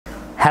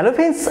Hello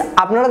friends,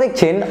 আপনারা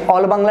দেখছেন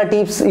all Bangla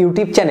tips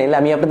YouTube channel.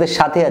 আমি আপনাদের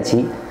সাথে আছি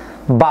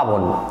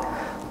বাবন।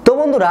 তো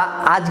বন্ধুরা,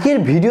 আজকের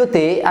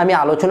ভিডিওতে আমি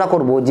আলোচনা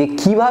করব যে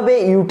কিভাবে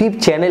ইউটিউব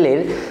চ্যানেলের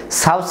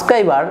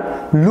সাবস্ক্রাইবার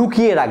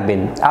লুকিয়ে রাখবেন।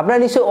 আপনারা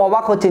নিশ্চয়ই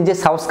অবাক হচ্ছেন যে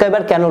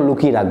সাবস্ক্রাইবার কেন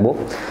লুকিয়ে রাখবো।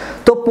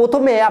 তো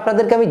প্রথমে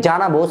আপনাদেরকে আমি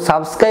জানাবো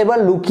সাবস্ক্রাইবার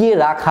লুকিয়ে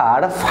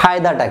রাখার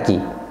ফায়দাটা কি।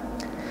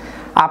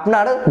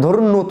 আপনার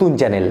ধরুন নতুন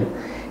চ্যানেল,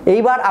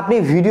 এইবার আপনি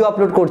ভিডিও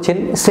আপলোড করছেন,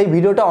 সেই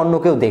ভিডিওটা অন্য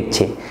কেউ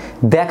দেখছে,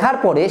 দেখার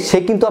পরে সে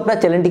কিন্তু আপনার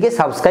চ্যানেলটিকে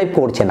সাবস্ক্রাইব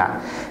করছে না,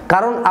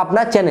 কারণ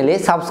আপনার চ্যানেলে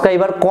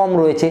সাবস্ক্রাইবার কম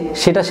রয়েছে,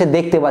 সেটা সে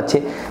দেখতে পাচ্ছে।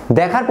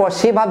 দেখার পর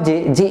সে ভাবছে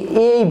যে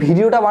এই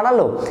ভিডিওটা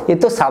বানালো, এর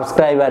তো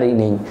সাবস্ক্রাইবারই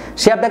নেই,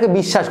 সে আপনাকে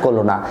বিশ্বাস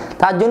করলো না,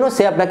 তার জন্য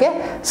সে আপনাকে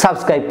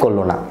সাবস্ক্রাইব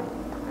করলো না।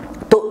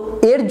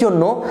 এর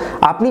জন্য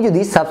আপনি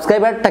যদি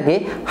সাবস্ক্রাইবারটাকে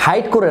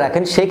হাইড করে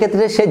রাখেন,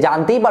 সেক্ষেত্রে সে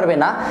জানতেই পারবে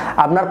না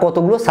আপনার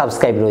কতগুলো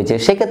সাবস্ক্রাইব রয়েছে,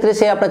 সেক্ষেত্রে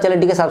সে আপনার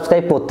চ্যানেলটিকে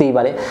সাবস্ক্রাইব করতেই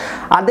পারে।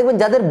 আর দেখবেন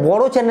যাদের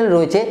বড় চ্যানেল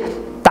রয়েছে,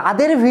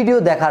 তাদের ভিডিও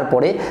দেখার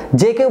পরে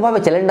যে কেউ ভাবে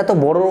চ্যানেলটা তো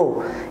বড়,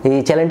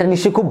 এই চ্যানেলটা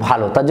নিশ্চয়ই খুব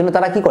ভালো, তার জন্য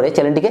তারা কি করে,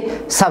 চ্যানেলটিকে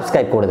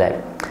সাবস্ক্রাইব করে দেয়।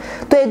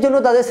 তো এর জন্য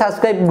তাদের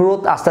সাবস্ক্রাইব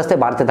গ্রোথ আস্তে আস্তে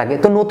বাড়তে থাকে।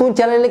 তো নতুন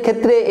চ্যানেলের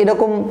ক্ষেত্রে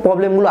এরকম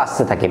প্রবলেমগুলো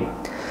আসতে থাকে।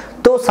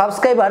 তো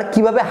সাবস্ক্রাইবার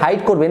কিভাবে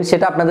হাইড করবেন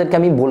সেটা আপনাদেরকে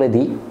আমি বলে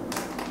দিই।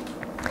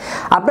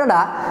 আপনারা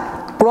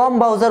ক্রোম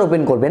ব্রাউজার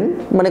ওপেন করবেন,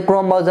 মানে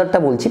ক্রোম ব্রাউজারটা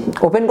বলছি,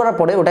 ওপেন করার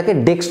পরে ওটাকে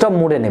ডেস্কটপ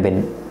মোডে নেবেন।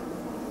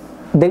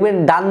 দেখবেন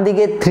ডান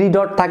দিকে 3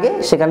 ডট থাকে,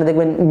 সেখানে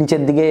দেখবেন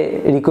নিচের দিকে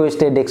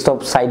রিকোয়েস্টে ডেস্কটপ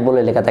সাইট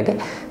বলে লেখা থাকে,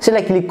 সেটা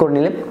ক্লিক করে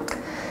নিলেন।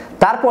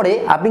 তারপরে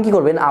আপনি কি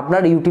করবেন,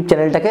 আপনার ইউটিউব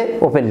চ্যানেলটাকে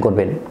ওপেন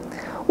করবেন।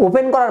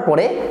 ওপেন করার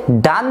পরে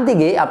ডান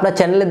দিকে আপনার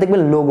চ্যানেলে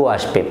দেখবেন লোগো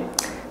আসবে,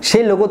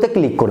 সেই লোগোতে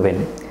ক্লিক করবেন।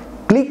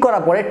 ক্লিক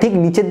করার পরে ঠিক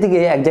নিচের দিকে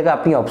এক জায়গায়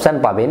আপনি অপশান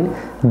পাবেন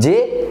যে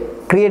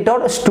ক্রিয়েটর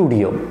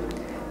স্টুডিও।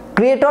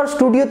 ক্রিয়েটর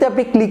স্টুডিওতে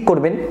আপনি ক্লিক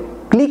করবেন।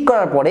 ক্লিক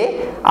করার পরে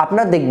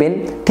আপনার দেখবেন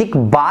ঠিক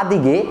বাঁ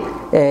দিকে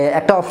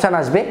একটা অপশান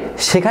আসবে,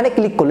 সেখানে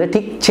ক্লিক করলে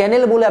ঠিক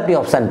চ্যানেল বলে আপনি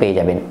অপশান পেয়ে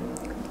যাবেন।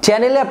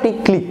 চ্যানেলে আপনি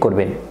ক্লিক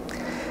করবেন।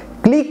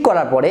 ক্লিক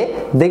করার পরে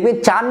দেখবেন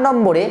 4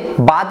 নম্বরে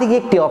বাঁ দিকে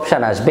একটি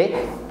অপশান আসবে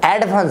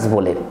অ্যাডভান্স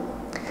বলে,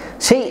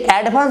 সেই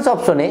অ্যাডভান্স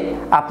অপশনে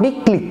আপনি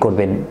ক্লিক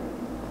করবেন।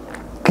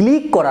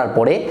 ক্লিক করার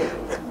পরে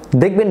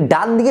দেখবেন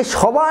ডান দিকে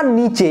সবার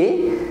নিচে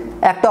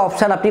একটা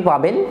অপশান আপনি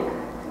পাবেন,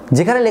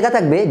 যেখানে লেখা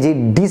থাকবে যে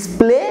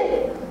ডিসপ্লে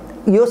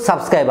ইয়োর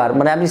সাবস্ক্রাইবার,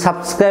 মানে আপনি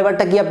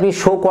সাবস্ক্রাইবারটা কি আপনি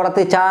শো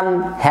করাতে চান,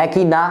 হ্যাঁ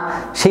কি না,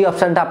 সেই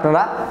অপশানটা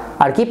আপনারা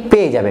আর কি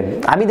পেয়ে যাবেন।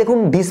 আমি দেখুন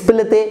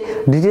ডিসপ্লেতে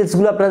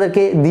ডিটেলসগুলো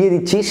আপনাদেরকে দিয়ে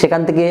দিচ্ছি,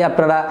 সেখান থেকে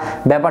আপনারা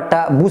ব্যাপারটা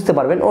বুঝতে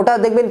পারবেন। ওটা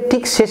দেখবেন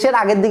ঠিক শেষের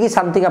আগের দিকে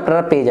সামথিং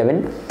আপনারা পেয়ে যাবেন।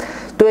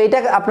 তো এটা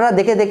আপনারা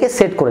দেখে দেখে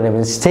সেট করে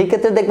নেবেন, সেই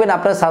ক্ষেত্রে দেখবেন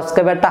আপনার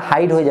সাবস্ক্রাইবারটা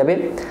হাইড হয়ে যাবে।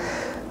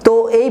 তো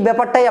এই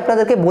ব্যাপারটাই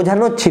আপনাদেরকে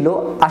বোঝানোর ছিল,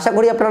 আশা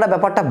করি আপনারা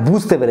ব্যাপারটা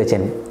বুঝতে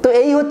পেরেছেন। তো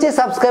এই হচ্ছে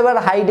সাবস্ক্রাইবার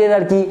হাইডের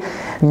আর কি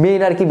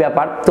মেইন আর কি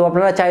ব্যাপার। তো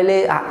আপনারা চাইলে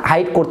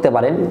হাইড করতে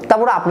পারেন।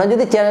 তারপরে আপনার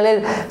যদি চ্যানেলের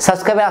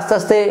সাবস্ক্রাইবার আস্তে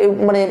আস্তে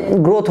মানে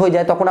গ্রোথ হয়ে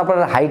যায়, তখন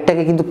আপনারা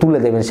হাইডটাকে কিন্তু তুলে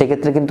দেবেন,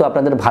 সেক্ষেত্রে কিন্তু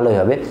আপনাদের ভালোই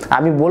হবে।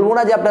 আমি বলবো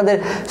না যে আপনাদের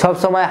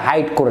সবসময়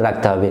হাইড করে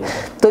রাখতে হবে।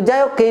 তো যাই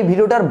হোক, এই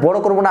ভিডিওটার বড়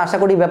করবো না, আশা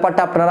করি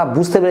ব্যাপারটা আপনারা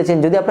বুঝতে পেরেছেন।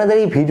 যদি আপনাদের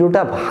এই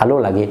ভিডিওটা ভালো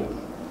লাগে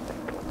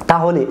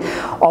তাহলে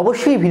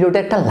অবশ্যই ভিডিওটা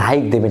একটা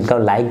লাইক দেবেন,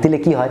 কারণ লাইক দিলে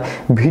কি হয়,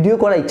 ভিডিও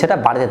করার ইচ্ছাটা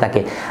বাড়তে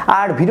থাকে।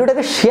 আর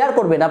ভিডিওটাকে শেয়ার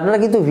করবেন। আপনারা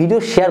কিন্তু ভিডিও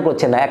শেয়ার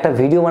করছেন না, একটা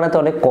ভিডিও বানাতে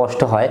অনেক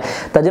কষ্ট হয়,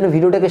 তার জন্য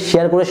ভিডিওটাকে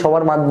শেয়ার করে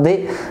সবার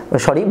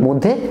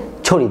মধ্যে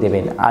ছড়িয়ে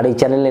দেবেন। আর এই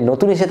চ্যানেলে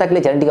নতুন এসে থাকলে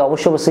চ্যানেলটিকে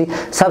অবশ্যই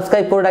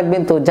সাবস্ক্রাইব করে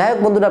রাখবেন। তো যাই হোক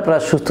বন্ধুরা, আপনারা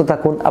সুস্থ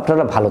থাকুন,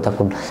 আপনারা ভালো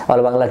থাকুন, অল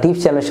বাংলা টিপস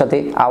চ্যানেলের সাথে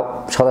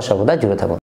সদা সর্বদা জুড়ে থাকুন।